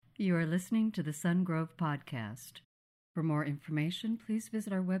You are listening to the Sungrove Podcast. For more information, please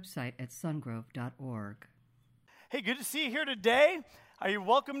visit our website at sungrove.org. Hey, good to see you here today. Are you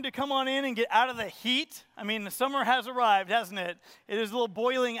welcome to come on in and get out of the heat? I mean, the summer has arrived, hasn't it? It is a little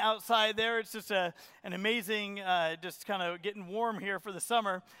boiling outside there. It's just an amazing, just kind of getting warm here for the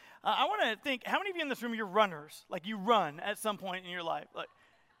summer. I want to think, how many of you in this room, you're runners? Like you run at some point in your life? Like,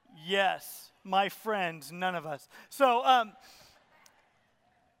 yes, my friends, none of us. So,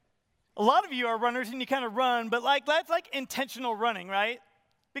 a lot of you are runners and you kind of run, but that's like intentional running, right?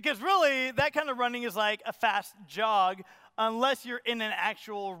 Because really, that kind of running is like a fast jog unless you're in an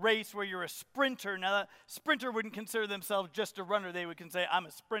actual race where you're a sprinter. Now, a sprinter wouldn't consider themselves just a runner. They would say, I'm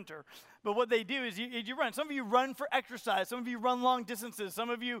a sprinter. But what they do is you run. Some of you run for exercise. Some of you run long distances. Some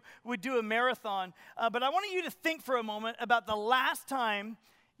of you would do a marathon. But I want you to think for a moment about the last time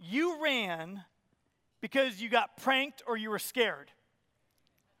you ran because you got pranked or you were scared.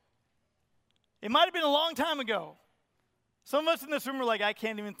 It might have been a long time ago. Some of us in this room are like, I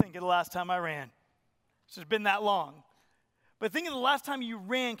can't even think of the last time I ran. It's just been that long. But think of the last time you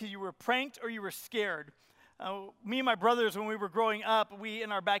ran because you were pranked or you were scared. Me and my brothers, when we were growing up, we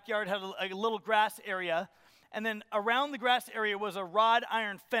in our backyard had a little grass area. And then around the grass area was a wrought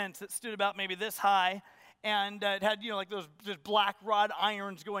iron fence that stood about maybe this high. And it had, like those just black wrought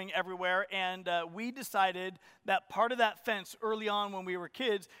irons going everywhere. And we decided that part of that fence early on when we were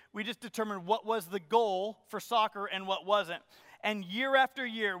kids, we just determined what was the goal for soccer and what wasn't. And year after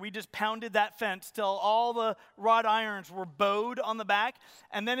year, we just pounded that fence till all the wrought irons were bowed on the back.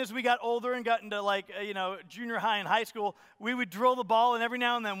 And then as we got older and got into junior high and high school, we would drill the ball, and every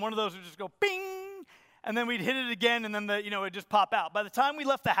now and then one of those would just go bing. And then we'd hit it again, and then it'd just pop out. By the time we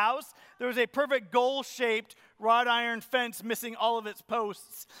left the house, there was a perfect goal-shaped wrought iron fence missing all of its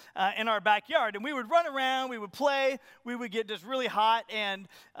posts in our backyard. And we would run around, we would play, we would get just really hot, and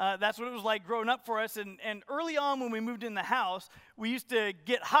that's what it was like growing up for us. And early on when we moved in the house, we used to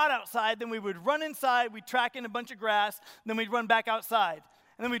get hot outside, then we would run inside, we'd track in a bunch of grass, then we'd run back outside.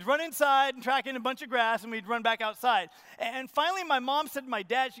 And then we'd run inside and track in a bunch of grass, and we'd run back outside. And finally, my mom said to my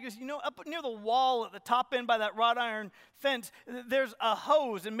dad, she goes, up near the wall at the top end by that wrought iron fence, there's a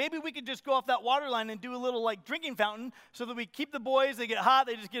hose, and maybe we could just go off that water line and do a little drinking fountain so that we keep the boys, they get hot,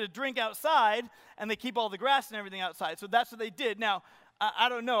 they just get a drink outside, and they keep all the grass and everything outside. So that's what they did. Now, I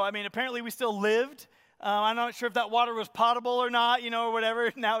don't know. I mean, apparently we still lived. I'm not sure if that water was potable or not, or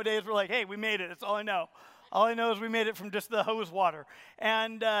whatever. Nowadays, we're like, hey, we made it. That's all I know. All I know is we made it from just the hose water.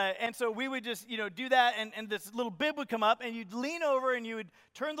 And so we would just, do that, and this little bib would come up, and you'd lean over, and you would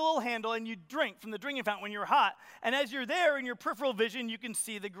turn the little handle, and you'd drink from the drinking fountain when you're hot. And as you're there, in your peripheral vision, you can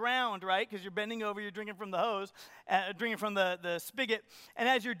see the ground, right? Because you're bending over, you're drinking from the hose, drinking from the spigot. And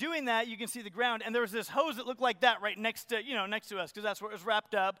as you're doing that, you can see the ground. And there was this hose that looked like that right next to us, because that's where it was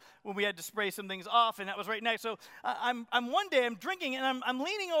wrapped up when we had to spray some things off, and that was right next. So I'm one day, I'm drinking, and I'm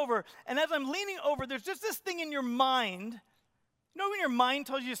leaning over, and as I'm leaning over, there's just this thing in your mind. When your mind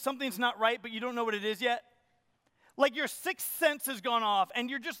tells you something's not right, but you don't know what it is yet? Like your sixth sense has gone off, and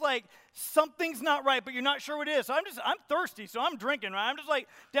you're just like, something's not right, but you're not sure what it is. So I'm thirsty, so I'm drinking, right? I'm just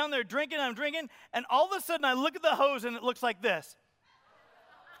down there drinking, and all of a sudden I look at the hose, and it looks like this.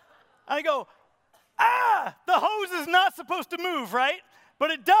 I go, the hose is not supposed to move, right? But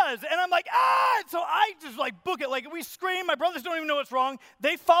it does, and I'm like, And so I just book it. We scream, my brothers don't even know what's wrong.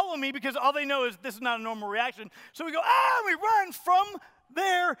 They follow me because all they know is this is not a normal reaction. So we go, and we run from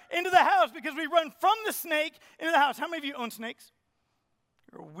there into the house because we run from the snake into the house. How many of you own snakes?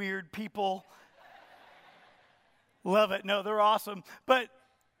 You're weird people. Love it. No, they're awesome. But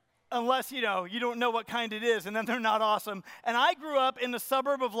unless, you don't know what kind it is, and then they're not awesome. And I grew up in the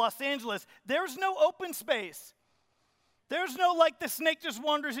suburb of Los Angeles. There's no open space. There's no the snake just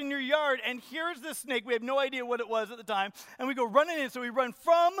wanders in your yard, and here's the snake. We have no idea what it was at the time, and we go running in. So we run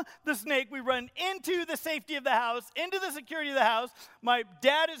from the snake. We run into the safety of the house, into the security of the house. My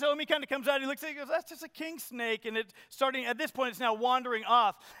dad is home. He kind of comes out. He looks at it. He goes, that's just a king snake, and it's starting, at this point, it's now wandering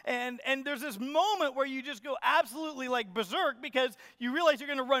off. And there's this moment where you just go absolutely berserk because you realize you're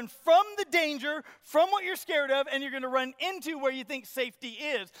going to run from the danger, from what you're scared of, and you're going to run into where you think safety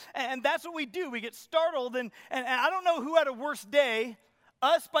is. And that's what we do. We get startled, and I don't know who had a worse day,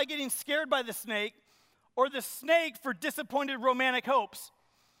 us by getting scared by the snake, or the snake for disappointed romantic hopes.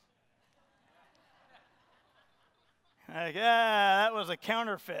 That was a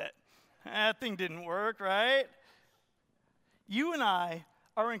counterfeit. That thing didn't work, right? You and I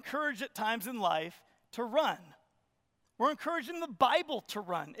are encouraged at times in life to run. We're encouraged in the Bible to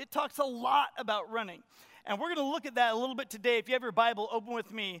run. It talks a lot about running. And we're going to look at that a little bit today. If you have your Bible, open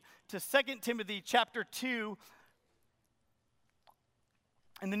with me to 2 Timothy chapter 2.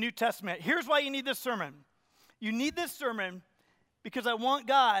 in the New Testament. Here's why you need this sermon. You need this sermon because I want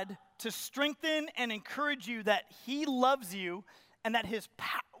God to strengthen and encourage you that he loves you and that his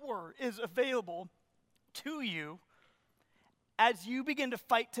power is available to you as you begin to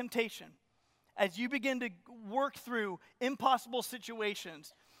fight temptation, as you begin to work through impossible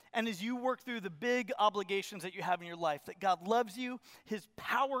situations, and as you work through the big obligations that you have in your life, that God loves you, his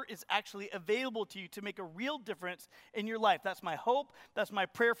power is actually available to you to make a real difference in your life. That's my hope. That's my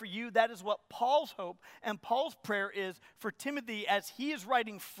prayer for you. That is what Paul's hope and Paul's prayer is for Timothy as he is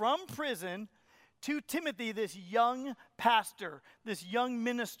writing from prison to Timothy, this young pastor, this young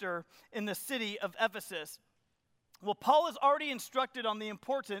minister in the city of Ephesus. Well, Paul is already instructed on the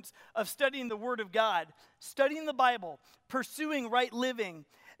importance of studying the Word of God, studying the Bible, pursuing right living,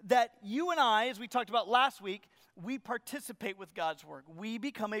 that you and I, as we talked about last week, we participate with God's work. We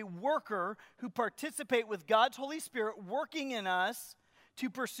become a worker who participate with God's Holy Spirit working in us to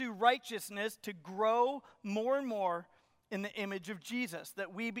pursue righteousness, to grow more and more in the image of Jesus,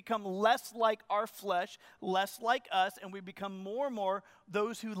 that we become less like our flesh, less like us, and we become more and more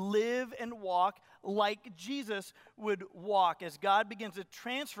those who live and walk like Jesus would walk as God begins to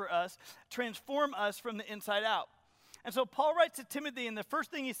transform us from the inside out. And so Paul writes to Timothy, and the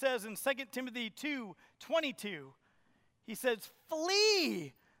first thing he says in 2 Timothy 2:22, he says,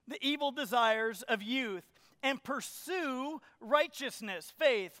 flee the evil desires of youth and pursue righteousness,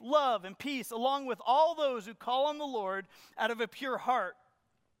 faith, love, and peace, along with all those who call on the Lord out of a pure heart.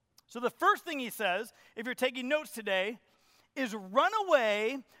 So the first thing he says, if you're taking notes today, is run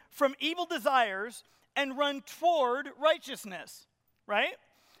away from evil desires and run toward righteousness, right?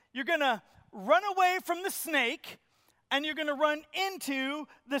 You're going to run away from the snake and you're going to run into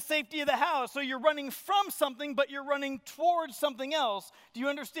the safety of the house. So you're running from something, but you're running towards something else. Do you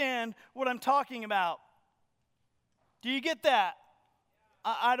understand what I'm talking about? Do you get that?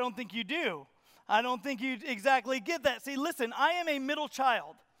 I don't think you do. I don't think you exactly get that. See, listen, I am a middle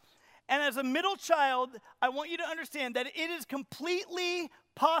child. And as a middle child, I want you to understand that it is completely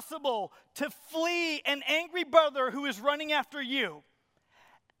possible to flee an angry brother who is running after you.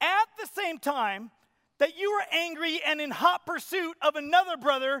 At the same time that you are angry and in hot pursuit of another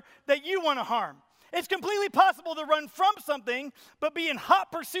brother that you want to harm. It's completely possible to run from something, but be in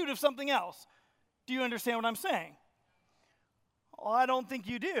hot pursuit of something else. Do you understand what I'm saying? Well, I don't think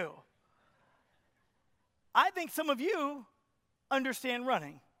you do. I think some of you understand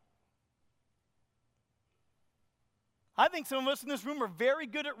running. I think some of us in this room are very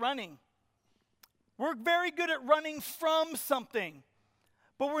good at running. We're very good at running from something,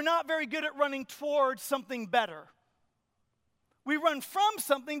 but we're not very good at running towards something better. We run from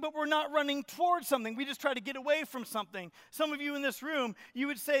something, but we're not running towards something. We just try to get away from something. Some of you in this room, you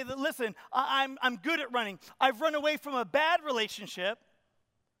would say that, listen, I'm good at running. I've run away from a bad relationship,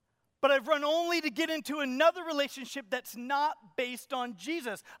 but I've run only to get into another relationship that's not based on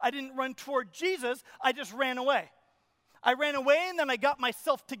Jesus. I didn't run toward Jesus, I just ran away. I ran away and then I got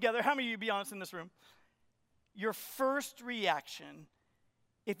myself together. How many of you, be honest in this room? Your first reaction,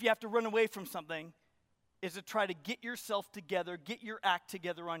 if you have to run away from something, is to try to get yourself together, get your act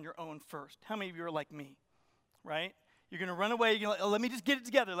together on your own first. How many of you are like me, right? You're going to run away. You're going to, let me just get it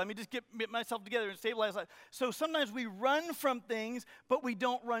together. Let me just get myself together and stabilize life. So sometimes we run from things, but we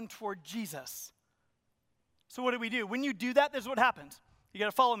don't run toward Jesus. So what do? When you do that, this is what happens. You got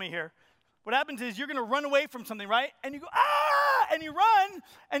to follow me here. What happens is you're going to run away from something, right? And you go, and you run,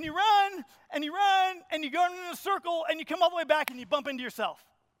 and you run, and you run, and you go in a circle, and you come all the way back, and you bump into yourself.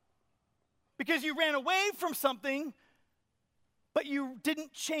 Because you ran away from something, but you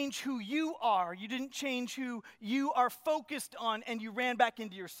didn't change who you are. You didn't change who you are focused on, and you ran back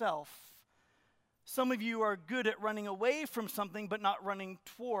into yourself. Some of you are good at running away from something, but not running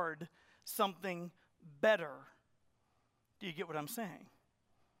toward something better. Do you get what I'm saying?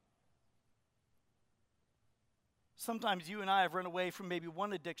 Sometimes you and I have run away from maybe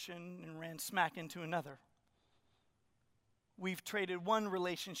one addiction and ran smack into another. We've traded one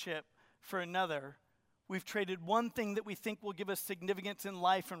relationship for another. We've traded one thing that we think will give us significance in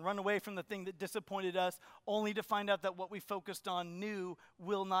life and run away from the thing that disappointed us, only to find out that what we focused on new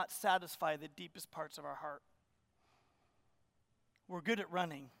will not satisfy the deepest parts of our heart. We're good at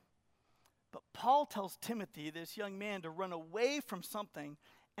running. But Paul tells Timothy, this young man, to run away from something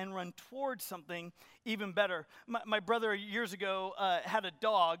and run towards something even better. My brother years ago had a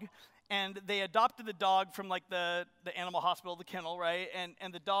dog, and they adopted the dog from like the animal hospital, the kennel, right?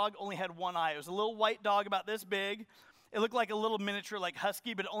 And the dog only had one eye. It was a little white dog about this big. It looked like a little miniature like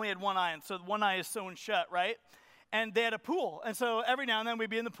husky, but it only had one eye, and so one eye is sewn shut, right? and they had a pool. And so every now and then we'd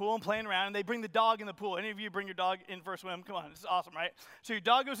be in the pool and playing around, and they bring the dog in the pool. Any of you bring your dog in for a swim? Come on, this is awesome, right? So your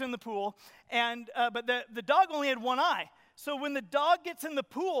dog goes in the pool, and but the dog only had one eye. So when the dog gets in the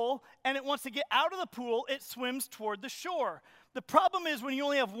pool and it wants to get out of the pool, it swims toward the shore. The problem is when you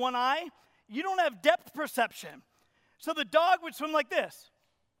only have one eye, you don't have depth perception. So the dog would swim like this.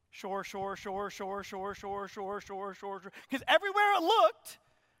 Shore, shore, shore, shore, shore, shore, shore, shore, shore. Because everywhere it looked,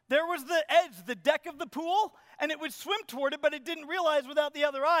 there was the edge, the deck of the pool, and it would swim toward it, but it didn't realize without the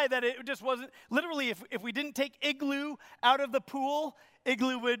other eye that it just wasn't. Literally, if we didn't take Igloo out of the pool,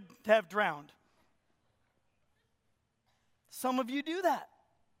 Igloo would have drowned. Some of you do that.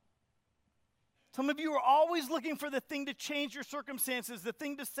 Some of you are always looking for the thing to change your circumstances, the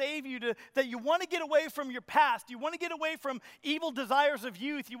thing to save you, that you want to get away from your past. You want to get away from evil desires of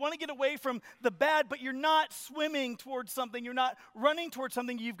youth. You want to get away from the bad, but you're not swimming towards something. You're not running towards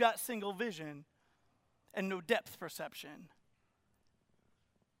something. You've got single vision and no depth perception.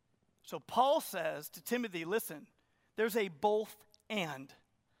 So Paul says to Timothy, listen, there's a both and.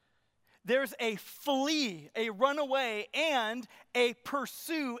 There's a flee, a run away, and a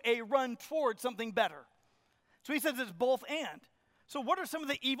pursue, a run towards something better. So he says it's both and. So what are some of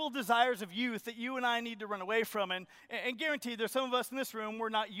the evil desires of youth that you and I need to run away from? And guaranteed, there's some of us in this room, we're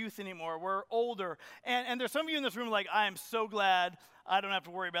not youth anymore. We're older. And there's some of you in this room like, I am so glad I don't have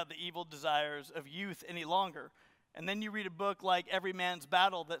to worry about the evil desires of youth any longer. And then you read a book like Every Man's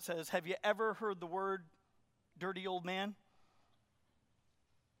Battle that says, have you ever heard the word dirty old man?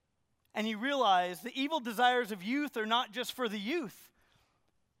 And you realize the evil desires of youth are not just for the youth.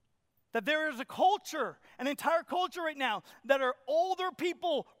 That there is a culture, an entire culture right now, that are older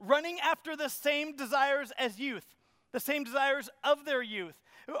people running after the same desires as youth, the same desires of their youth.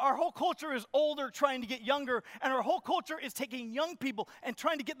 Our whole culture is older trying to get younger, and our whole culture is taking young people and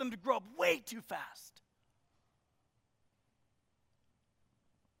trying to get them to grow up way too fast.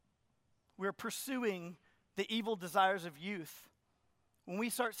 We're pursuing the evil desires of youth. When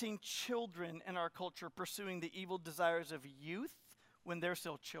we start seeing children in our culture pursuing the evil desires of youth when they're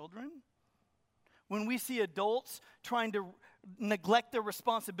still children, when we see adults trying to neglect their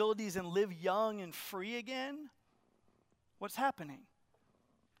responsibilities and live young and free again, what's happening?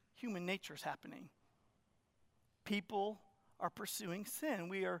 Human nature's happening. People are pursuing sin.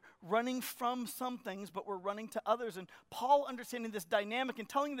 We are running from some things, but we're running to others. And Paul, understanding this dynamic and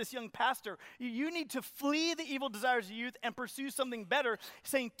telling this young pastor, you need to flee the evil desires of youth and pursue something better,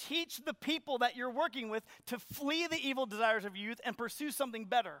 saying, teach the people that you're working with to flee the evil desires of youth and pursue something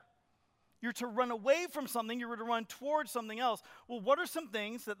better. You're to run away from something. You're to run towards something else. Well, what are some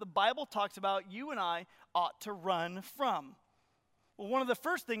things that the Bible talks about you and I ought to run from? Well, one of the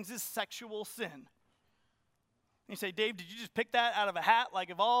first things is sexual sin. You say, Dave, did you just pick that out of a hat, like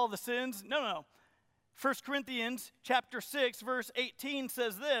of all the sins? No. 1 Corinthians chapter 6, verse 18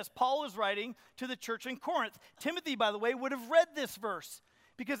 says this. Paul is writing to the church in Corinth. Timothy, by the way, would have read this verse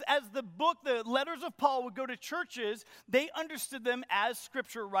because as the letters of Paul would go to churches, they understood them as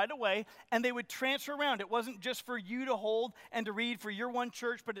scripture right away, and they would transfer around. It wasn't just for you to hold and to read for your one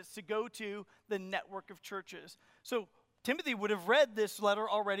church, but it's to go to the network of churches. So Timothy would have read this letter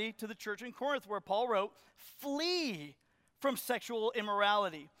already to the church in Corinth where Paul wrote, flee from sexual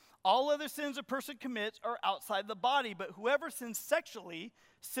immorality. All other sins a person commits are outside the body, but whoever sins sexually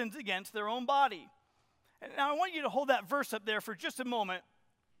sins against their own body. And now I want you to hold that verse up there for just a moment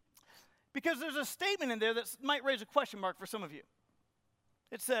because there's a statement in there that might raise a question mark for some of you.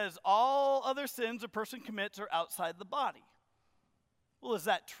 It says, all other sins a person commits are outside the body. Well, is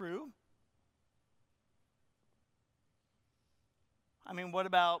that true? I mean, what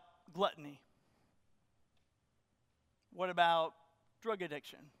about gluttony? What about drug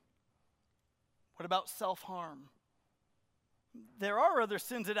addiction? What about self-harm? There are other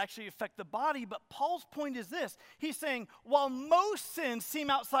sins that actually affect the body, but Paul's point is this. He's saying, while most sins seem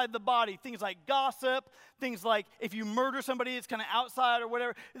outside the body, things like gossip, things like if you murder somebody, it's kind of outside or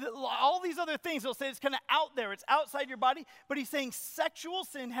whatever, all these other things, they'll say it's kind of out there, it's outside your body, but he's saying sexual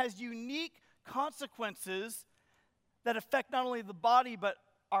sin has unique consequences that affect not only the body, but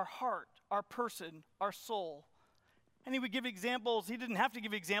our heart, our person, our soul. And he would give examples. He didn't have to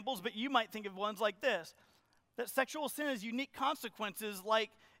give examples, but you might think of ones like this. That sexual sin has unique consequences,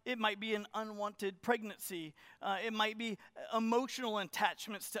 like it might be an unwanted pregnancy. It might be emotional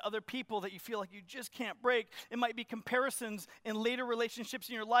attachments to other people that you feel like you just can't break. It might be comparisons in later relationships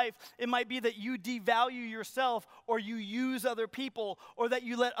in your life. It might be that you devalue yourself or you use other people or that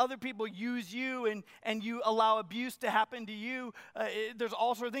you let other people use you and you allow abuse to happen to you. There's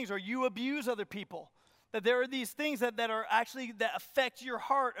all sorts of things. Or you abuse other people. That there are these things that are actually, that affect your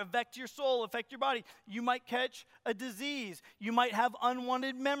heart, affect your soul, affect your body. You might catch a disease. You might have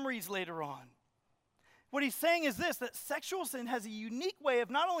unwanted memories later on. What he's saying is this, that sexual sin has a unique way of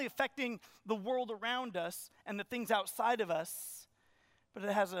not only affecting the world around us and the things outside of us, but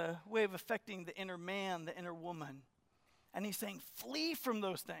it has a way of affecting the inner man, the inner woman. And he's saying, flee from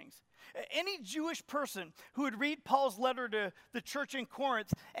those things. Any Jewish person who would read Paul's letter to the church in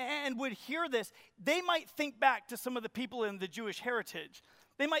Corinth and would hear this, they might think back to some of the people in the Jewish heritage.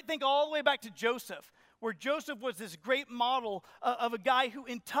 They might think all the way back to Joseph, where Joseph was this great model of a guy who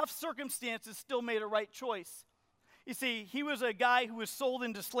in tough circumstances still made a right choice. You see, he was a guy who was sold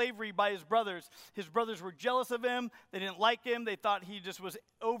into slavery by his brothers. His brothers were jealous of him. They didn't like him. They thought he just was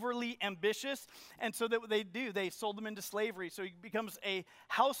overly ambitious. And so what they do, they sold him into slavery. So he becomes a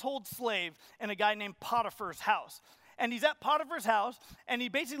household slave in a guy named Potiphar's house. And he's at Potiphar's house, and he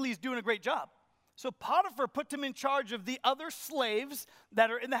basically is doing a great job. So Potiphar puts him in charge of the other slaves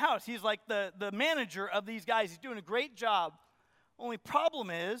that are in the house. He's like the manager of these guys. He's doing a great job. Only problem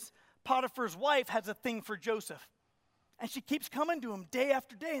is, Potiphar's wife has a thing for Joseph. And she keeps coming to him day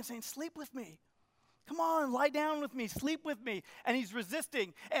after day and saying, sleep with me. Come on, lie down with me, sleep with me. And he's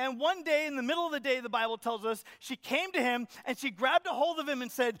resisting. And one day, in the middle of the day, the Bible tells us, she came to him and she grabbed a hold of him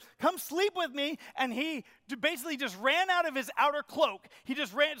and said, come sleep with me. And he basically just ran out of his outer cloak. He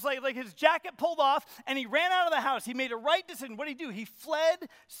just ran, it's like his jacket pulled off, and he ran out of the house. He made a right decision. What did he do? He fled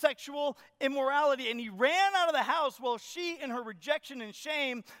sexual immorality, and he ran out of the house while she, in her rejection and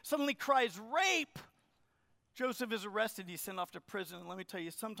shame, suddenly cries, rape. Joseph is arrested. He's sent off to prison. And let me tell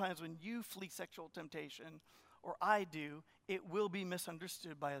you, sometimes when you flee sexual temptation, or I do, it will be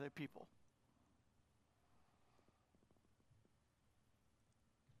misunderstood by other people.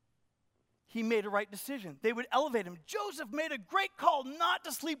 He made a right decision. They would elevate him. Joseph made a great call not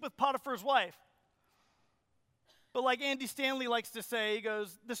to sleep with Potiphar's wife. But like Andy Stanley likes to say, he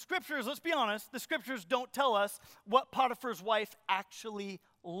goes, the scriptures, let's be honest, the scriptures don't tell us what Potiphar's wife actually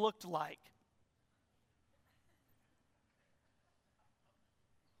looked like.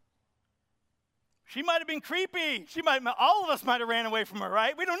 She might have been creepy. All of us might have ran away from her,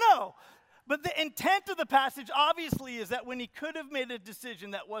 right? We don't know. But the intent of the passage obviously is that when he could have made a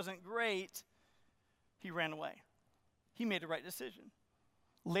decision that wasn't great, he ran away. He made a right decision.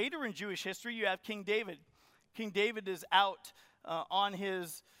 Later in Jewish history, you have King David. King David is out on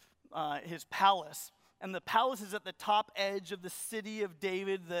his palace. And the palace is at the top edge of the city of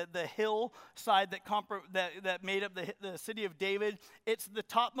David, the hillside that made up the city of David. It's the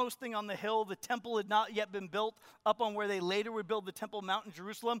topmost thing on the hill. The temple had not yet been built up on where they later would build the Temple Mount in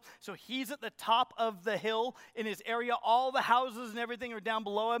Jerusalem. So he's at the top of the hill in his area. All the houses and everything are down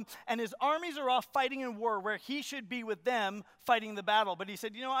below him. And his armies are off fighting in war where he should be with them fighting the battle. But he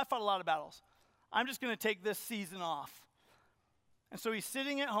said, I fought a lot of battles. I'm just going to take this season off. And so he's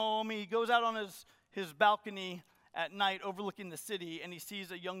sitting at home. He goes out on his balcony at night overlooking the city, and he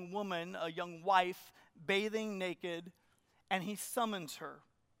sees a young woman, a young wife, bathing naked, and he summons her.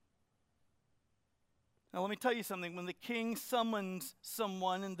 Now let me tell you something. When the king summons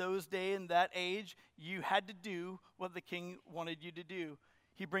someone in those days, in that age, you had to do what the king wanted you to do.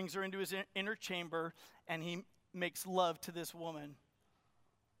 He brings her into his inner chamber, and he makes love to this woman.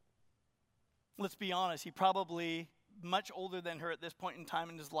 Let's be honest, he probably much older than her at this point in time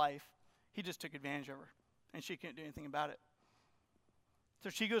in his life. He just took advantage of her, and she couldn't do anything about it. So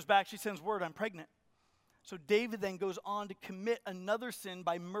she goes back, she sends word, I'm pregnant. So David then goes on to commit another sin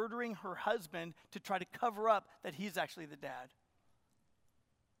by murdering her husband to try to cover up that he's actually the dad.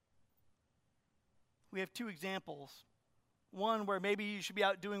 We have two examples. One where maybe you should be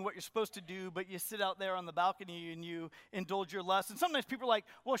out doing what you're supposed to do, but you sit out there on the balcony and you indulge your lust. And sometimes people are like,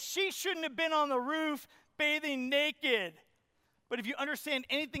 well, she shouldn't have been on the roof bathing naked. But if you understand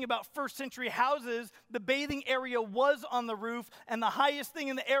anything about first century houses, the bathing area was on the roof, and the highest thing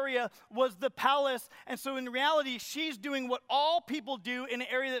in the area was the palace. And so in reality, she's doing what all people do in an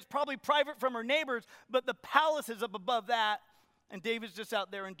area that's probably private from her neighbors, but the palace is up above that, and David's just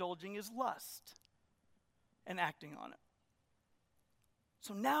out there indulging his lust and acting on it.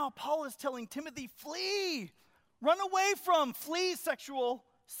 So now Paul is telling Timothy, flee, run away from, flee sexual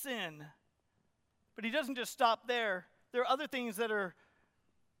sin. But he doesn't just stop there. There are other things that are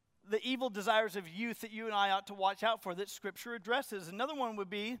the evil desires of youth that you and I ought to watch out for that Scripture addresses. Another one would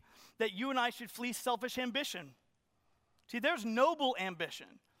be that you and I should flee selfish ambition. See, there's noble ambition.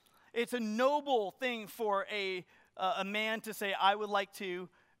 It's a noble thing for a man to say, I would like to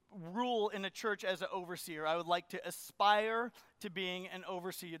rule in a church as an overseer. I would like to aspire to being an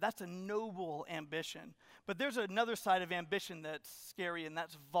overseer. That's a noble ambition. But there's another side of ambition that's scary, and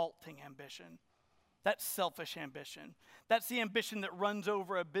that's vaulting ambition. That's selfish ambition. That's the ambition that runs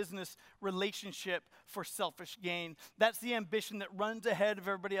over a business relationship for selfish gain. That's the ambition that runs ahead of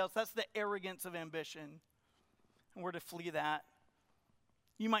everybody else. That's the arrogance of ambition. And we're to flee that.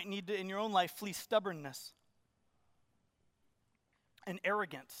 You might need to, in your own life, flee stubbornness and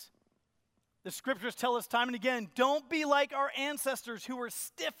arrogance. The scriptures tell us time and again, don't be like our ancestors who were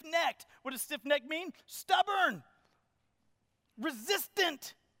stiff-necked. What does stiff-necked mean? Stubborn,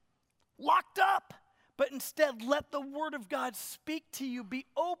 resistant, locked up. But instead, let the word of God speak to you. Be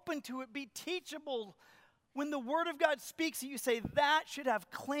open to it. Be teachable. When the word of God speaks, you say, that should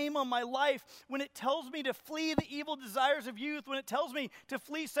have claim on my life. When it tells me to flee the evil desires of youth, when it tells me to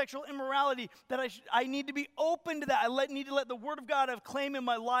flee sexual immorality, that I need to be open to that. I need to let the word of God have claim in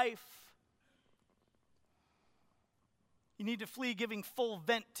my life. You need to flee giving full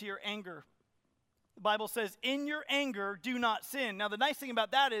vent to your anger. The Bible says, in your anger, do not sin. Now, the nice thing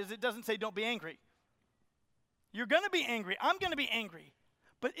about that is it doesn't say don't be angry. You're going to be angry. I'm going to be angry.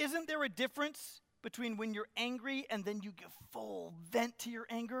 But isn't there a difference between when you're angry and then you give full vent to your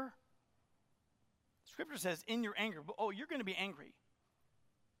anger? Scripture says in your anger, you're going to be angry.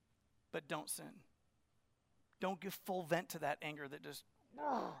 But don't sin. Don't give full vent to that anger that just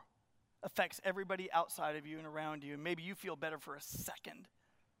affects everybody outside of you and around you. And maybe you feel better for a second,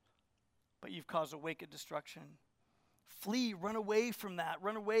 but you've caused a wake of destruction. Flee, run away from that.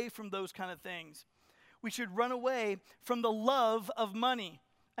 Run away from those kind of things. We should run away from the love of money.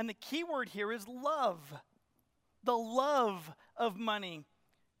 And the key word here is love. The love of money.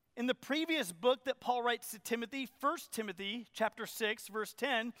 In the previous book that Paul writes to Timothy, 1 Timothy chapter 6, verse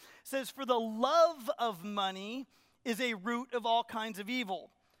 10, says, for the love of money is a root of all kinds of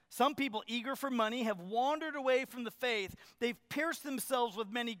evil. Some people eager for money have wandered away from the faith. They've pierced themselves with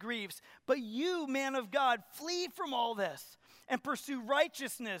many griefs. But you, man of God, flee from all this and pursue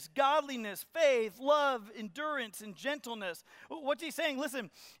righteousness, godliness, faith, love, endurance, and gentleness. What's he saying? Listen,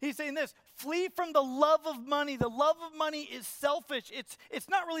 he's saying this, flee from the love of money. The love of money is selfish. It's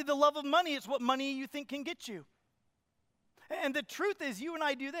not really the love of money, it's what money you think can get you. And the truth is, you and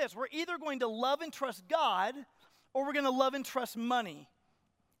I do this. We're either going to love and trust God, or we're going to love and trust money.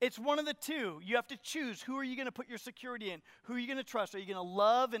 It's one of the two. You have to choose. Who are you going to put your security in? Who are you going to trust? Are you going to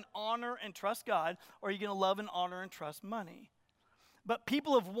love and honor and trust God, or are you going to love and honor and trust money? But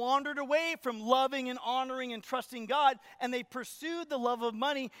people have wandered away from loving and honoring and trusting God, and they pursued the love of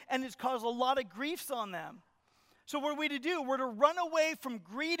money, and it's caused a lot of griefs on them. So what are we to do? We're to run away from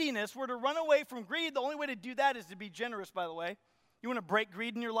greediness. We're to run away from greed. The only way to do that is to be generous, by the way. You want to break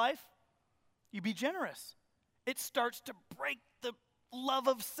greed in your life? You be generous. It starts to break the love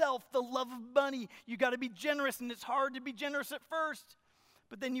of self, the love of money. You got to be generous, and it's hard to be generous at first.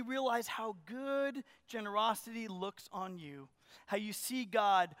 But then you realize how good generosity looks on you, how you see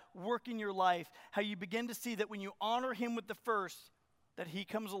God work in your life, how you begin to see that when you honor him with the first, that he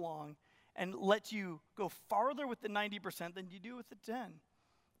comes along and lets you go farther with the 90% than you do with the 10.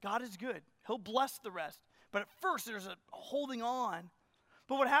 God is good. He'll bless the rest. But at first, there's a holding on.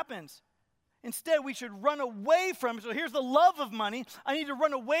 But what happens? Instead, we should run away from, so here's the love of money. I need to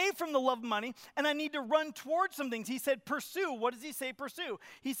run away from the love of money, and I need to run towards some things. He said pursue. What does he say pursue?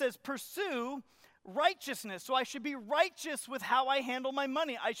 He says pursue righteousness. So I should be righteous with how I handle my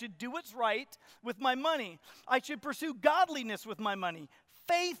money. I should do what's right with my money. I should pursue godliness with my money.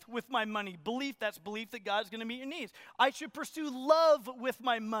 Faith with my money. Belief, that's belief that God's going to meet your needs. I should pursue love with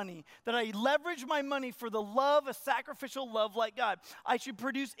my money, that I leverage my money for the love, a sacrificial love like God. I should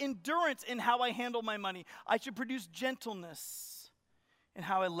produce endurance in how I handle my money. I should produce gentleness in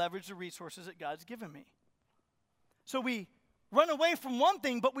how I leverage the resources that God's given me. So we run away from one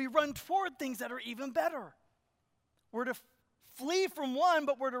thing, but we run toward things that are even better. We're to flee from one,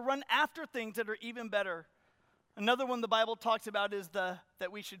 but we're to run after things that are even better. Another one the Bible talks about is that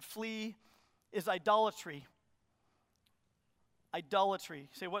we should flee is idolatry. Idolatry.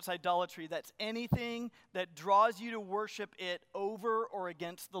 Say, what's idolatry? That's anything that draws you to worship it over or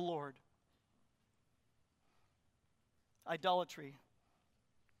against the Lord. Idolatry.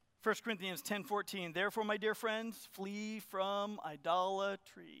 1 Corinthians 10:14. Therefore, my dear friends, flee from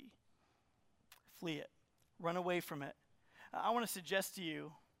idolatry. Flee it. Run away from it. I want to suggest to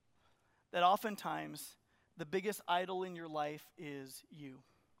you that oftentimes the biggest idol in your life is you.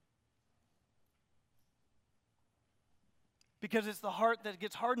 Because it's the heart that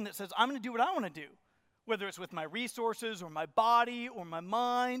gets hardened that says, I'm going to do what I want to do. Whether it's with my resources or my body or my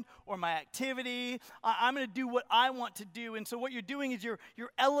mind or my activity, I'm going to do what I want to do. And so what you're doing is you're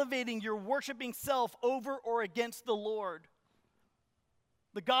elevating, you're worshiping self over or against the Lord.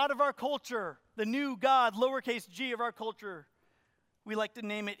 The God of our culture, the new God, lowercase g of our culture, we like to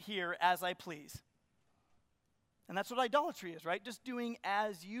name it here as I please. And that's what idolatry is, right? Just doing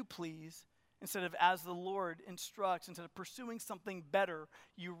as you please instead of as the Lord instructs. Instead of pursuing something better,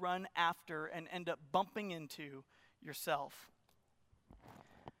 you run after and end up bumping into yourself.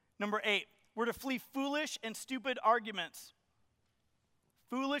 Number 8, we're to flee foolish and stupid arguments.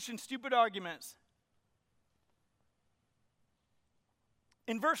 Foolish and stupid arguments.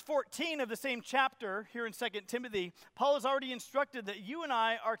 In verse 14 of the same chapter, here in 2 Timothy, Paul has already instructed that you and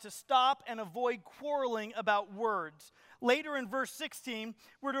I are to stop and avoid quarreling about words. Later in verse 16,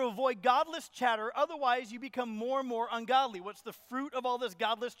 we're to avoid godless chatter, otherwise you become more and more ungodly. What's the fruit of all this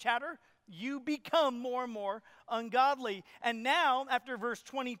godless chatter? You become more and more ungodly. And now, after verse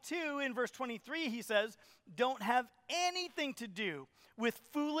 22, in verse 23, he says, don't have anything to do with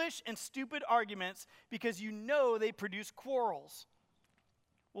foolish and stupid arguments because you know they produce quarrels.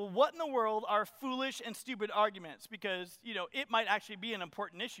 Well, what in the world are foolish and stupid arguments? Because, it might actually be an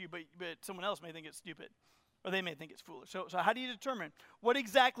important issue, but someone else may think it's stupid, or they may think it's foolish. So how do you determine what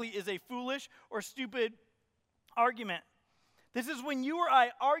exactly is a foolish or stupid argument? This is when you or I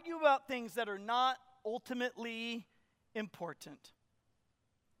argue about things that are not ultimately important.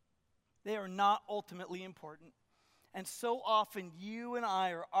 They are not ultimately important. And so often you and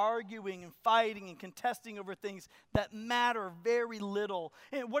I are arguing and fighting and contesting over things that matter very little.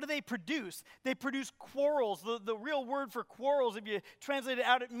 And what do they produce? They produce quarrels. The real word for quarrels, if you translate it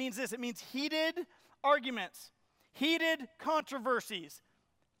out, it means this. It means heated arguments, heated controversies.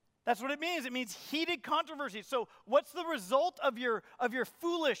 That's what it means. It means heated controversies. So what's the result of your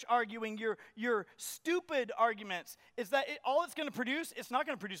foolish arguing, your stupid arguments? Is that all it's going to produce? It's not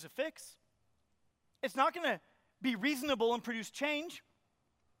going to produce a fix. It's not going to be reasonable and produce change.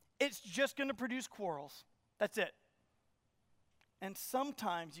 It's just going to produce quarrels. That's it. And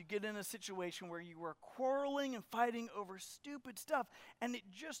sometimes you get in a situation where you are quarreling and fighting over stupid stuff, and it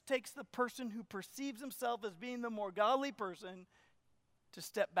just takes the person who perceives himself as being the more godly person to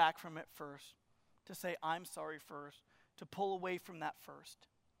step back from it first, to say, I'm sorry first, to pull away from that first.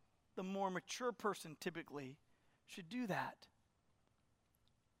 The more mature person typically should do that.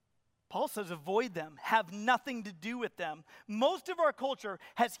 Paul says avoid them, have nothing to do with them. Most of our culture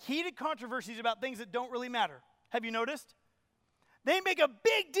has heated controversies about things that don't really matter. Have you noticed? They make a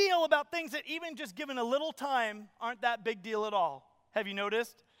big deal about things that even just given a little time aren't that big deal at all. Have you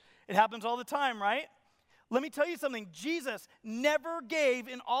noticed? It happens all the time, right? Let me tell you something. Jesus never gave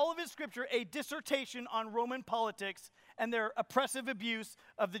in all of his scripture a dissertation on Roman politics and their oppressive abuse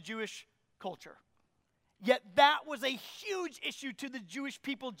of the Jewish culture. Yet that was a huge issue to the Jewish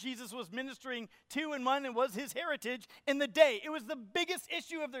people Jesus was ministering to and was his heritage in the day. It was the biggest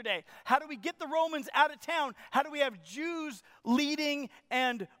issue of their day. How do we get the Romans out of town? How do we have Jews leading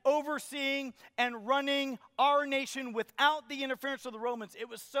and overseeing and running our nation without the interference of the Romans? It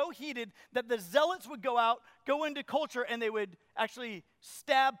was so heated that the zealots would go into culture, and they would actually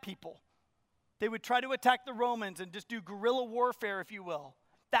stab people. They would try to attack the Romans and just do guerrilla warfare, if you will.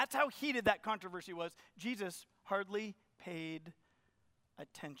 That's how heated that controversy was. Jesus hardly paid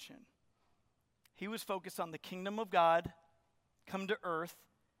attention. He was focused on the kingdom of God come to earth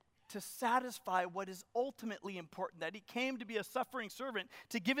to satisfy what is ultimately important, that he came to be a suffering servant,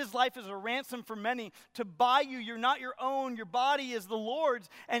 to give his life as a ransom for many, to buy you. You're not your own. Your body is the Lord's,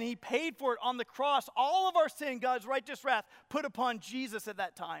 and he paid for it on the cross. All of our sin, God's righteous wrath, put upon Jesus at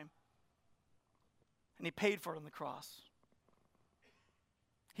that time. And he paid for it on the cross.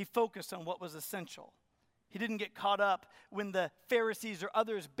 He focused on what was essential. He didn't get caught up when the Pharisees or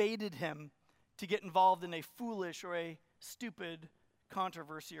others baited him to get involved in a foolish or a stupid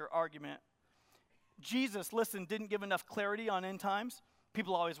controversy or argument. Jesus, listen, didn't give enough clarity on end times.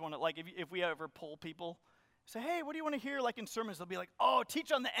 People always want to, like, if we ever poll people, say, hey, what do you want to hear? Like in sermons, they'll be like, oh,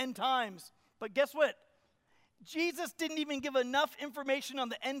 teach on the end times. But guess what? Jesus didn't even give enough information on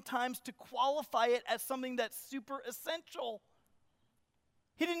the end times to qualify it as something that's super essential.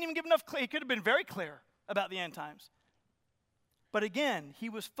 He didn't even give enough clarity. He could have been very clear about the end times. But again, he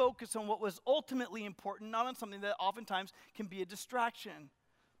was focused on what was ultimately important, not on something that oftentimes can be a distraction.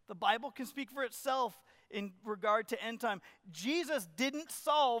 The Bible can speak for itself in regard to end time. Jesus didn't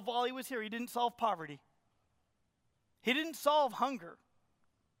solve, while he was here, he didn't solve poverty. He didn't solve hunger.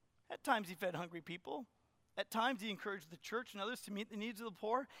 At times he fed hungry people. At times he encouraged the church and others to meet the needs of the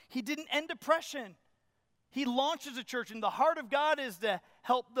poor. He didn't end oppression. He launches a church, and the heart of God is to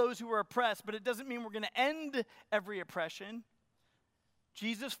help those who are oppressed, but it doesn't mean we're going to end every oppression.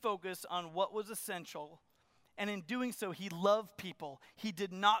 Jesus focused on what was essential, and in doing so, he loved people. He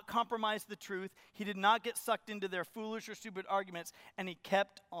did not compromise the truth. He did not get sucked into their foolish or stupid arguments, and he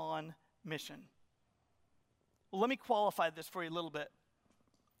kept on mission. Well, let me qualify this for you a little bit.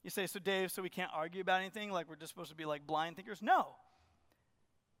 You say, so Dave, so we can't argue about anything? Like we're just supposed to be like blind thinkers? No.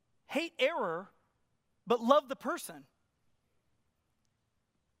 Hate error, but love the person.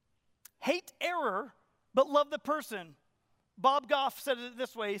 Hate error, but love the person. Bob Goff said it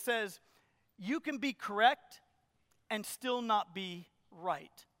this way. He says, you can be correct and still not be right.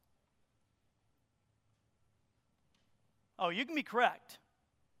 Oh, you can be correct.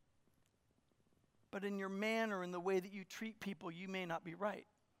 But in your manner, in the way that you treat people, you may not be right.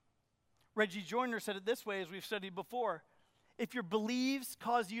 Reggie Joyner said it this way, as we've studied before. If your beliefs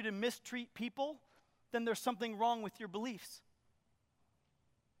cause you to mistreat people, then there's something wrong with your beliefs.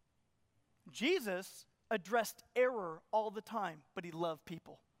 Jesus addressed error all the time, but he loved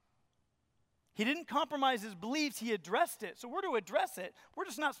people. He didn't compromise his beliefs, he addressed it. So we're to address it. We're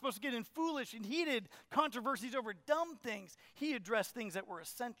just not supposed to get in foolish and heated controversies over dumb things. He addressed things that were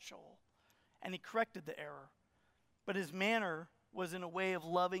essential, and he corrected the error. But his manner was in a way of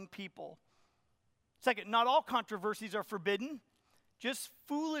loving people. Second, not all controversies are forbidden, just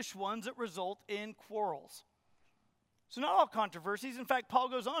foolish ones that result in quarrels. So not all controversies. In fact, Paul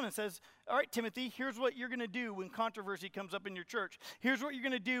goes on and says, all right, Timothy, here's what you're going to do when controversy comes up in your church. Here's what you're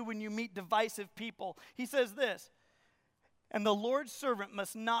going to do when you meet divisive people. He says this, and the Lord's servant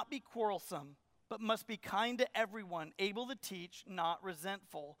must not be quarrelsome, but must be kind to everyone, able to teach, not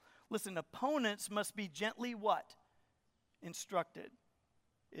resentful. Listen, opponents must be gently what? Instructed.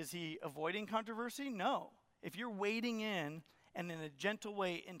 Is he avoiding controversy? No. If you're wading in and in a gentle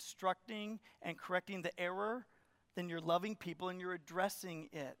way instructing and correcting the error, then you're loving people and you're addressing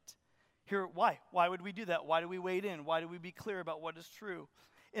it. Here, why? Why would we do that? Why do we wade in? Why do we be clear about what is true?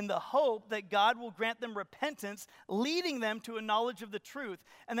 In the hope that God will grant them repentance, leading them to a knowledge of the truth,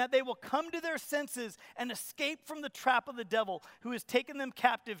 and that they will come to their senses and escape from the trap of the devil, who has taken them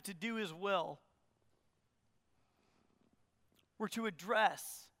captive to do his will. We're to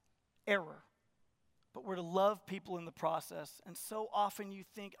address error, but we're to love people in the process. And so often you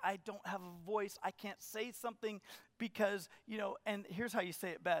think, I don't have a voice, I can't say something because, and here's how you say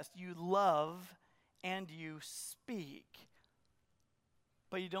it best. You love and you speak.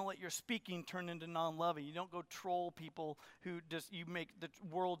 But you don't let your speaking turn into non-loving. You don't go troll people who you make the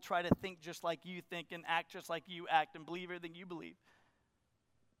world try to think just like you think and act just like you act and believe everything you believe.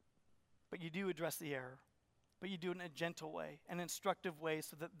 But you do address the error. But you do it in a gentle way, an instructive way,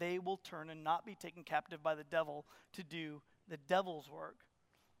 so that they will turn and not be taken captive by the devil to do the devil's work.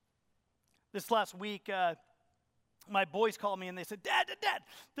 This last week, my boys called me and they said, Dad,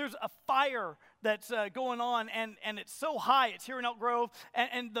 there's a fire that's going on, and it's so high. It's here in Elk Grove,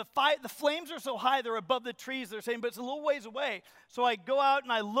 and the flames are so high, they're above the trees, they're saying, but it's a little ways away. So I go out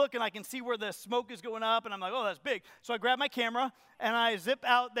and I look, and I can see where the smoke is going up, and I'm like, oh, that's big. So I grab my camera, and I zip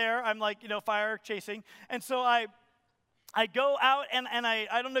out there. I'm like, fire chasing. And so I go out, and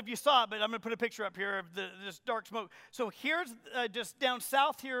I don't know if you saw it, but I'm going to put a picture up here of this dark smoke. So here's just down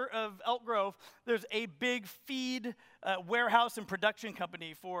south here of Elk Grove, there's a big feed warehouse and production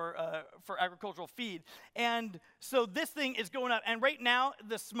company for agricultural feed. And so this thing is going up, and right now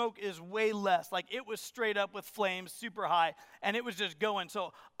the smoke is way less. Like it was straight up with flames, super high, and it was just going.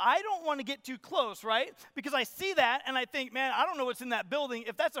 So I don't want to get too close, right? Because I see that, and I think, man, I don't know what's in that building.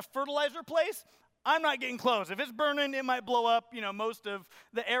 If that's a fertilizer place, I'm not getting close. If it's burning, it might blow up, most of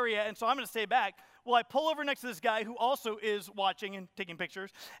the area, and so I'm going to stay back. Well, I pull over next to this guy who also is watching and taking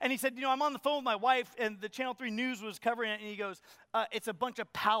pictures, and he said, I'm on the phone with my wife, and the Channel 3 News was covering it, and he goes, it's a bunch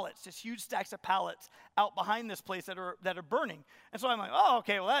of pallets, just huge stacks of pallets out behind this place that are burning. And so I'm like, oh,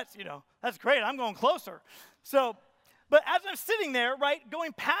 okay, well, that's great. I'm going closer. So, but as I'm sitting there, right,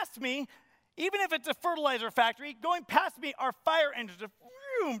 going past me, even if it's a fertilizer factory, going past me are fire engines,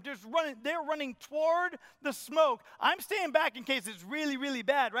 just running. They're running toward the smoke. I'm staying back in case it's really, really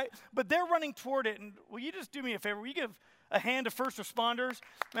bad, right? But they're running toward it. And will you just do me a favor? Will you give a hand to first responders?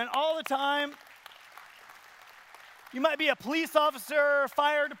 Man, all the time. You might be a police officer,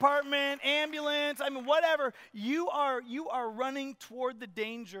 fire department, ambulance, whatever. You are running toward the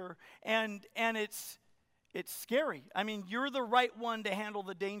danger, and it's scary. You're the right one to handle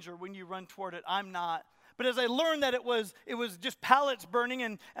the danger when you run toward it. I'm not. But as I learned that it was just pallets burning,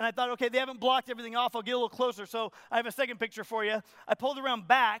 and I thought, okay, they haven't blocked everything off. I'll get a little closer. So I have a second picture for you. I pulled around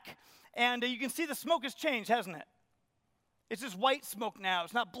back, and you can see the smoke has changed, hasn't it? It's just white smoke now.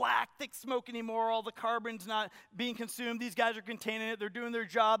 It's not black, thick smoke anymore. All the carbon's not being consumed. These guys are containing it. They're doing their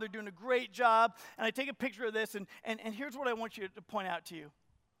job. They're doing a great job. And I take a picture of this, and here's what I want you to point out to you.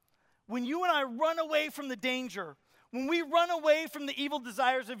 When you and I run away from the danger, when we run away from the evil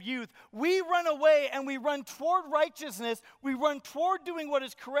desires of youth, we run away and we run toward righteousness, we run toward doing what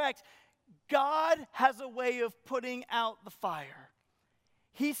is correct, God has a way of putting out the fire.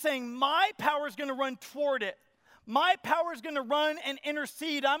 He's saying, my power is going to run toward it. My power is going to run and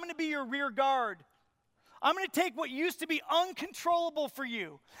intercede. I'm going to be your rear guard. I'm going to take what used to be uncontrollable for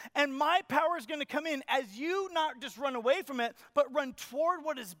you, and my power is going to come in as you not just run away from it, but run toward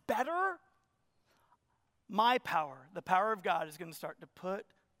what is better. My power, the power of God, is going to start to put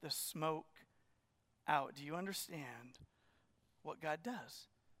the smoke out. Do you understand what God does?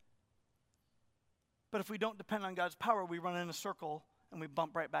 But if we don't depend on God's power, we run in a circle and we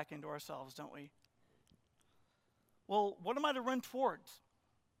bump right back into ourselves, don't we? Well, what am I to run towards?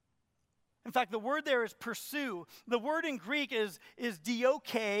 In fact, the word there is pursue. The word in Greek is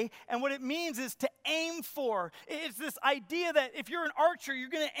dioke, and what it means is to aim for. It's this idea that if you're an archer, you're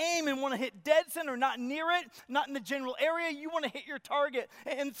going to aim and want to hit dead center, not near it, not in the general area. You want to hit your target.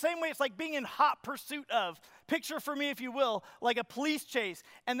 In the same way, it's like being in hot pursuit of. Picture for me, if you will, like a police chase,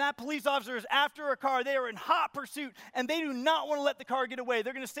 and that police officer is after a car. They are in hot pursuit, and they do not want to let the car get away.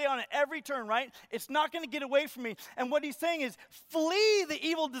 They're going to stay on it every turn, right? It's not going to get away from me. And what he's saying is, flee the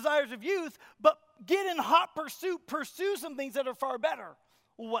evil desires of youth, but get in hot pursuit. Pursue some things that are far better.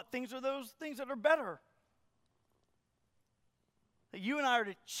 Well, what things are those things that are better? That you and I are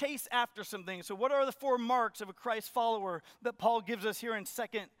to chase after some things. So what are the 4 marks of a Christ follower that Paul gives us here in 2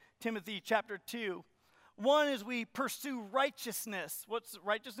 Timothy chapter 2? One is we pursue righteousness. What's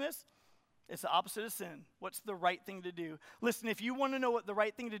righteousness? It's the opposite of sin. What's the right thing to do? Listen, if you want to know what the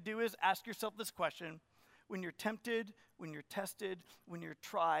right thing to do is, ask yourself this question. When you're tempted, when you're tested, when you're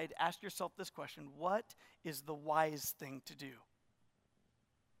tried, ask yourself this question. What is the wise thing to do?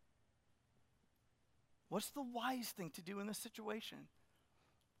 What's the wise thing to do in this situation?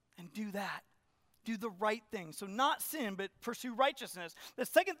 And do that. Do the right thing. So not sin, but pursue righteousness. The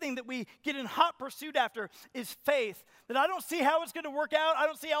second thing that we get in hot pursuit after is faith. That I don't see how it's going to work out. I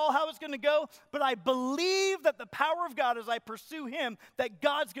don't see how it's going to go. But I believe that the power of God, as I pursue him, that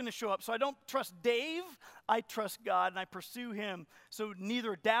God's going to show up. So I don't trust Dave. I trust God and I pursue him. So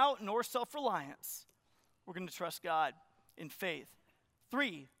neither doubt nor self-reliance. We're going to trust God in faith.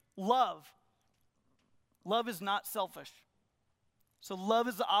 3, love. Love is not selfish. So love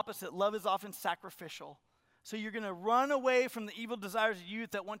is the opposite. Love is often sacrificial. So you're going to run away from the evil desires of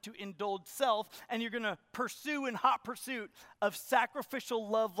youth that want to indulge self, and you're going to pursue in hot pursuit of sacrificial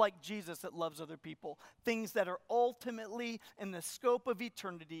love like Jesus that loves other people. Things that are ultimately, in the scope of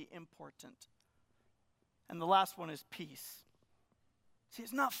eternity, important. And the last one is peace. See,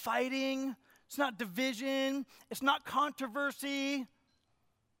 it's not fighting. It's not division. It's not controversy.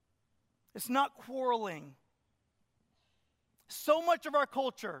 It's not quarreling. So much of our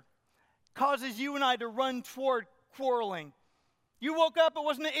culture causes you and I to run toward quarreling. You woke up, it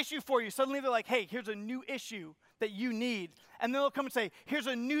wasn't an issue for you. Suddenly they're like, hey, here's a new issue that you need. And then they'll come and say, here's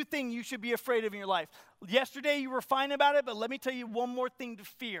a new thing you should be afraid of in your life. Yesterday you were fine about it, but let me tell you one more thing to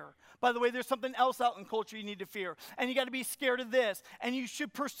fear. By the way, there's something else out in culture you need to fear. And you got to be scared of this. And you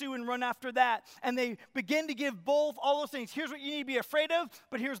should pursue and run after that. And they begin to give both all those things. Here's what you need to be afraid of,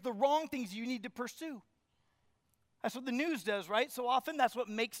 but here's the wrong things you need to pursue. That's what the news does, right? So often that's what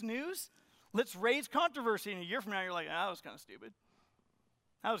makes news. Let's raise controversy. And a year from now, you're like, that was kind of stupid.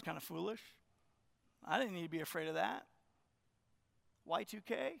 That was kind of foolish. I didn't need to be afraid of that.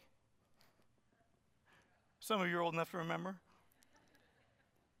 Y2K? Some of you are old enough to remember.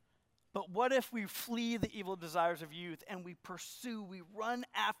 But what if we flee the evil desires of youth and we pursue, we run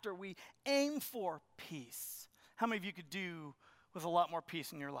after, we aim for peace? How many of you could do with a lot more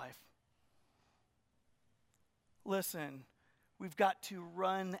peace in your life? Listen, we've got to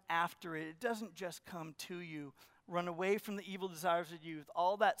run after it. It doesn't just come to you. Run away from the evil desires of youth,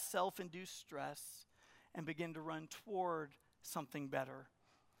 all that self-induced stress, and begin to run toward something better.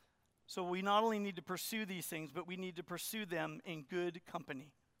 So we not only need to pursue these things, but we need to pursue them in good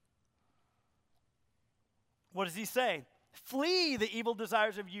company. What does he say? Flee the evil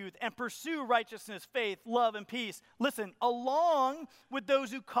desires of youth and pursue righteousness, faith, love, and peace. Listen, along with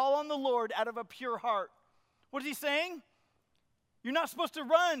those who call on the Lord out of a pure heart. What is he saying? You're not supposed to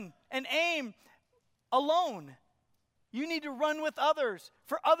run and aim alone. You need to run with others.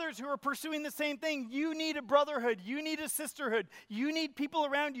 For others who are pursuing the same thing, you need a brotherhood. You need a sisterhood. You need people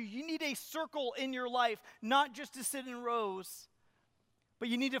around you. You need a circle in your life, not just to sit in rows. But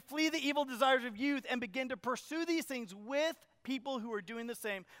you need to flee the evil desires of youth and begin to pursue these things with people who are doing the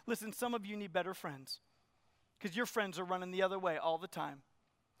same. Listen, some of you need better friends because your friends are running the other way all the time.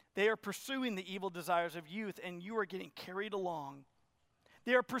 They are pursuing the evil desires of youth, and you are getting carried along.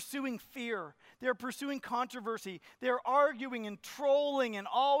 They are pursuing fear. They are pursuing controversy. They are arguing and trolling and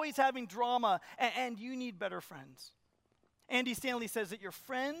always having drama, and you need better friends. Andy Stanley says that your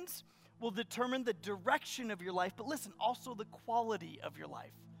friends will determine the direction of your life, but listen, also the quality of your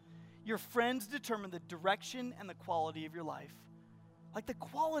life. Your friends determine the direction and the quality of your life. Like the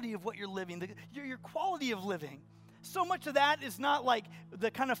quality of what you're living, your quality of living. So much of that is not like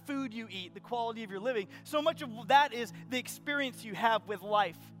the kind of food you eat, the quality of your living. So much of that is the experience you have with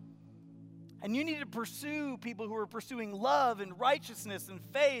life. And you need to pursue people who are pursuing love and righteousness and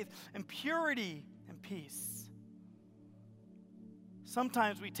faith and purity and peace.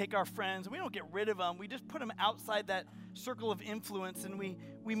 Sometimes we take our friends and we don't get rid of them. We just put them outside that circle of influence, and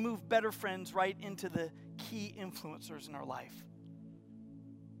we move better friends right into the key influencers in our life.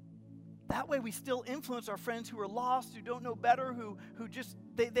 That way we still influence our friends who are lost, who don't know better, who just,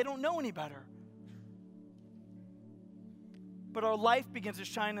 they don't know any better. But our life begins to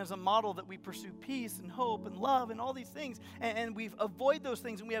shine as a model that we pursue peace and hope and love and all these things. And we avoid those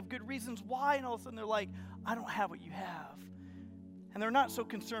things, and we have good reasons why. And all of a sudden they're like, I don't have what you have. And they're not so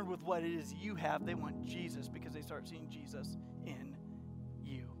concerned with what it is you have. They want Jesus because they start seeing Jesus in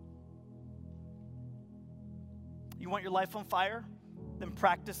you. You want your life on fire? Then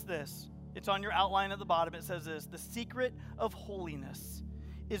practice this. It's on your outline at the bottom. It says this: the secret of holiness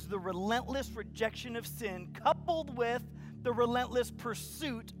is the relentless rejection of sin coupled with the relentless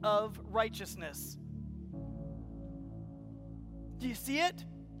pursuit of righteousness. Do you see it?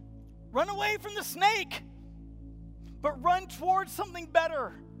 Run away from the snake, but run towards something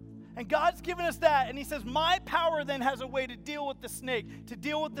better. And God's given us that. And he says, my power then has a way to deal with the snake, to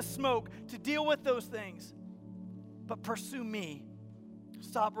deal with the smoke, to deal with those things. But pursue me.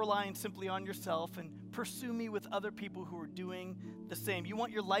 Stop relying simply on yourself and pursue me with other people who are doing the same. You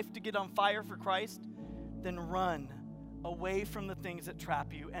want your life to get on fire for Christ? Then run away from the things that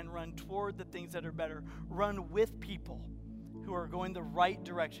trap you and run toward the things that are better. Run with people who are going the right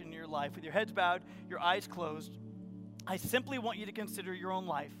direction in your life. With your heads bowed, your eyes closed, I simply want you to consider your own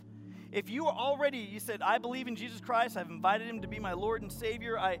life. If you are already, you said, I believe in Jesus Christ, I've invited him to be my Lord and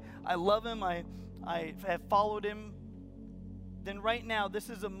Savior, I love him, I have followed him, then right now, this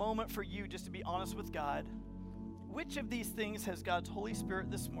is a moment for you just to be honest with God. Which of these things has God's Holy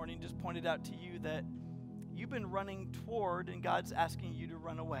Spirit this morning just pointed out to you that you've been running toward and God's asking you to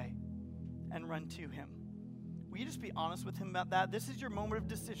run away and run to him? Will you just be honest with him about that? This is your moment of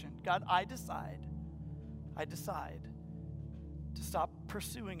decision. God, I decide to stop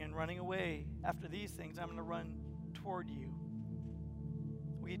pursuing and running away after these things. I'm going to run toward you.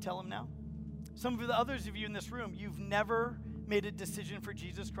 Will you tell him now? Some of the others of you in this room, you've never made a decision for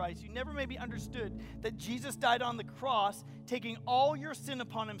Jesus Christ. You never maybe understood that Jesus died on the cross, taking all your sin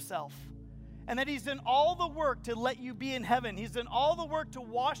upon himself, and that he's done all the work to let you be in heaven. He's done all the work to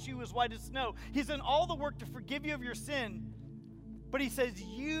wash you as white as snow. He's done all the work to forgive you of your sin. But he says,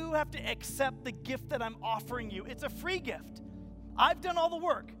 you have to accept the gift that I'm offering you. It's a free gift. I've done all the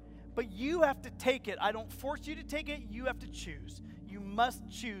work, but you have to take it. I don't force you to take it. You have to choose. You must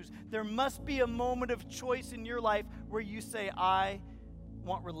choose. There must be a moment of choice in your life where you say, I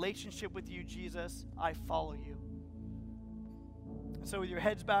want relationship with you, Jesus. I follow you. And so with your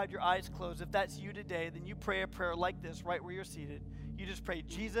heads bowed, your eyes closed, if that's you today, then you pray a prayer like this right where you're seated. You just pray,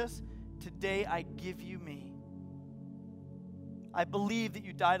 Jesus, today I give you me. I believe that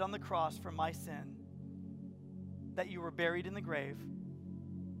you died on the cross for my sin, that you were buried in the grave,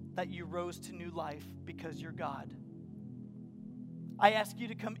 that you rose to new life because you're God. I ask you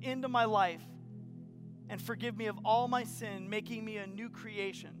to come into my life and forgive me of all my sin, making me a new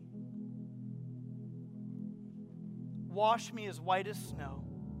creation. Wash me as white as snow,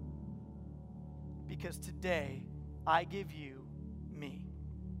 because today I give you me.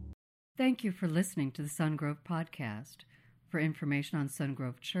 Thank you for listening to the Sungrove Podcast. For information on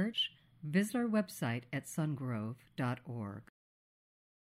Sungrove Church, visit our website at sungrove.org.